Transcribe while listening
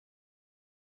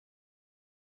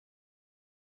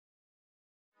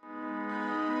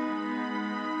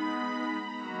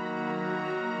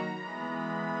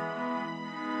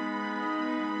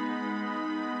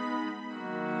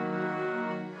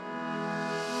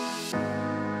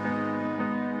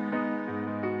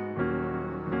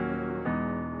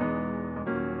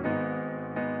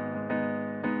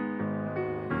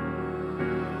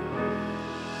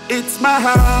It's my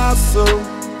hustle,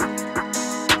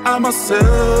 I must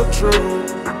sell true.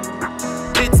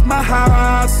 It's my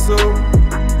hustle,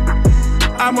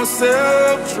 I must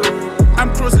sell true. I'm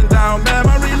cruising down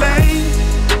memory lane.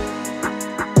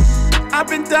 I've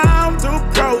been down to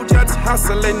projects,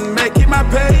 hustling, making my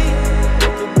pay.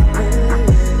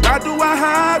 Why do I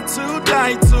have to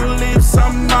die to live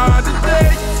some other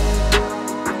day?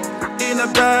 In a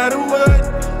better way.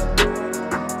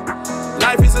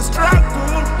 Life is a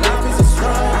struggle,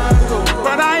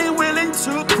 but I ain't willing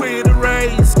to quit the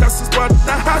race, cause it's what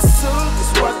the hustle,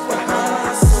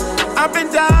 I've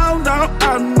been down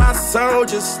on my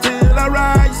soldiers, still I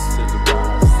rise.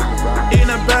 In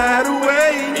a better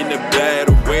way. In a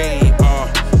better way.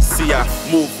 See, I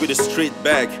move with a straight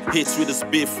bag, hits with a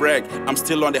speed frag. I'm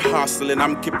still on the hustle and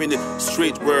I'm keeping it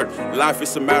straight word. Life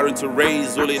is a marathon to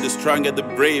raise, only the strong and the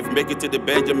brave make it to the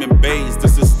Benjamin Bays.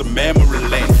 This is the memory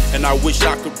lane, and I wish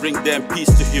I could bring them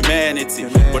peace to humanity.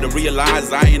 But I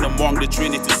realize I ain't among the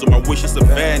Trinity, so my wish is a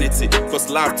vanity. Cause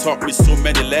life taught me so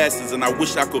many lessons, and I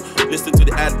wish I could listen to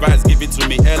the advice given to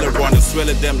me earlier on and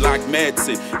swallow them like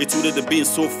medicine. It would have been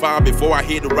so far before I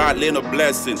hit the right lane of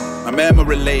blessing. My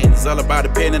memory lane is all about the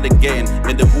pain and the gain.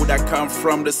 In the hood I come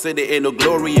from, the city ain't no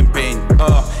glory in pain.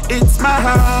 It's my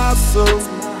hustle,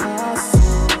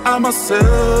 I must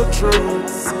sell true.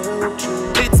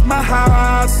 It's my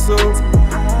hustle,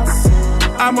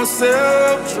 I must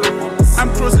sell true. I'm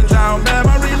cruising down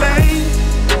memory lane.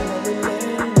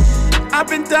 I've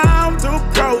been down to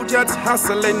projects,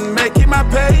 hustling, making my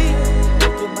pay.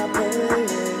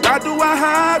 Why do I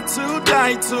have to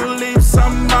die to live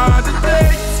some other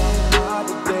day?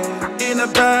 In a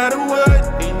better way.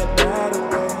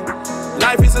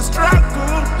 Life is a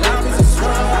struggle,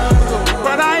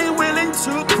 but I ain't willing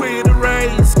to quit the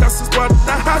race, cause it's what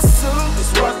the hustle,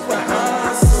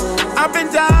 I've been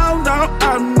down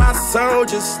on my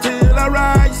soldiers, still I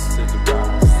rise.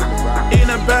 In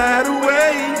a better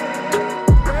way.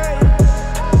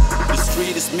 The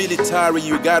street is military,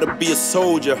 you gotta be a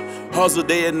soldier. Hustle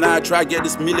day and night, try get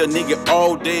this million nigga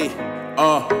all day.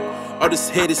 All this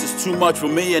haters is too much for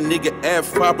me, and nigga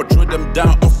F5, but throw them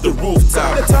down off the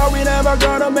rooftop. They thought we never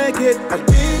gonna make it. I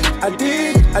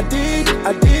did.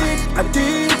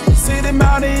 See the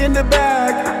money in the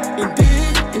bag.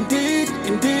 Indeed.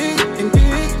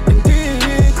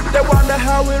 They wonder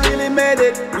how we really made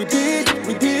it. We did.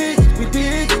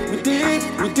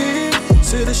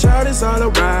 See the shot is all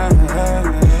around.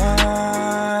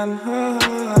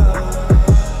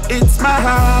 It's my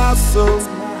hustle,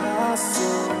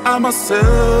 I must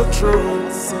sell true.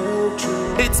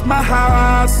 It's my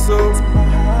hustle,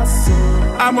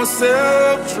 I must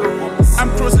sell true. I'm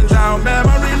cruising down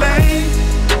memory lane.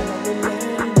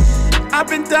 I've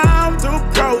been down to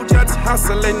projects,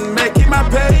 hustling, making my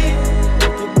pay.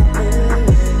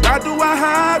 Why do I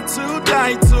have to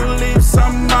die to live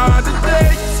some other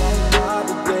day?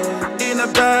 In a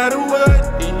better way.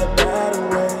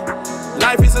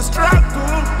 Life is a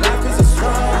struggle,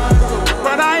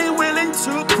 but I ain't willing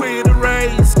to quit the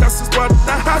race, cause it's what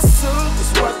the hustle,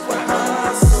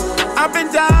 I've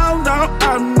been down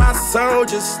on my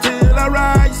soldiers, still I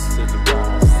rise.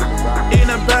 In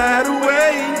a better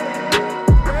way.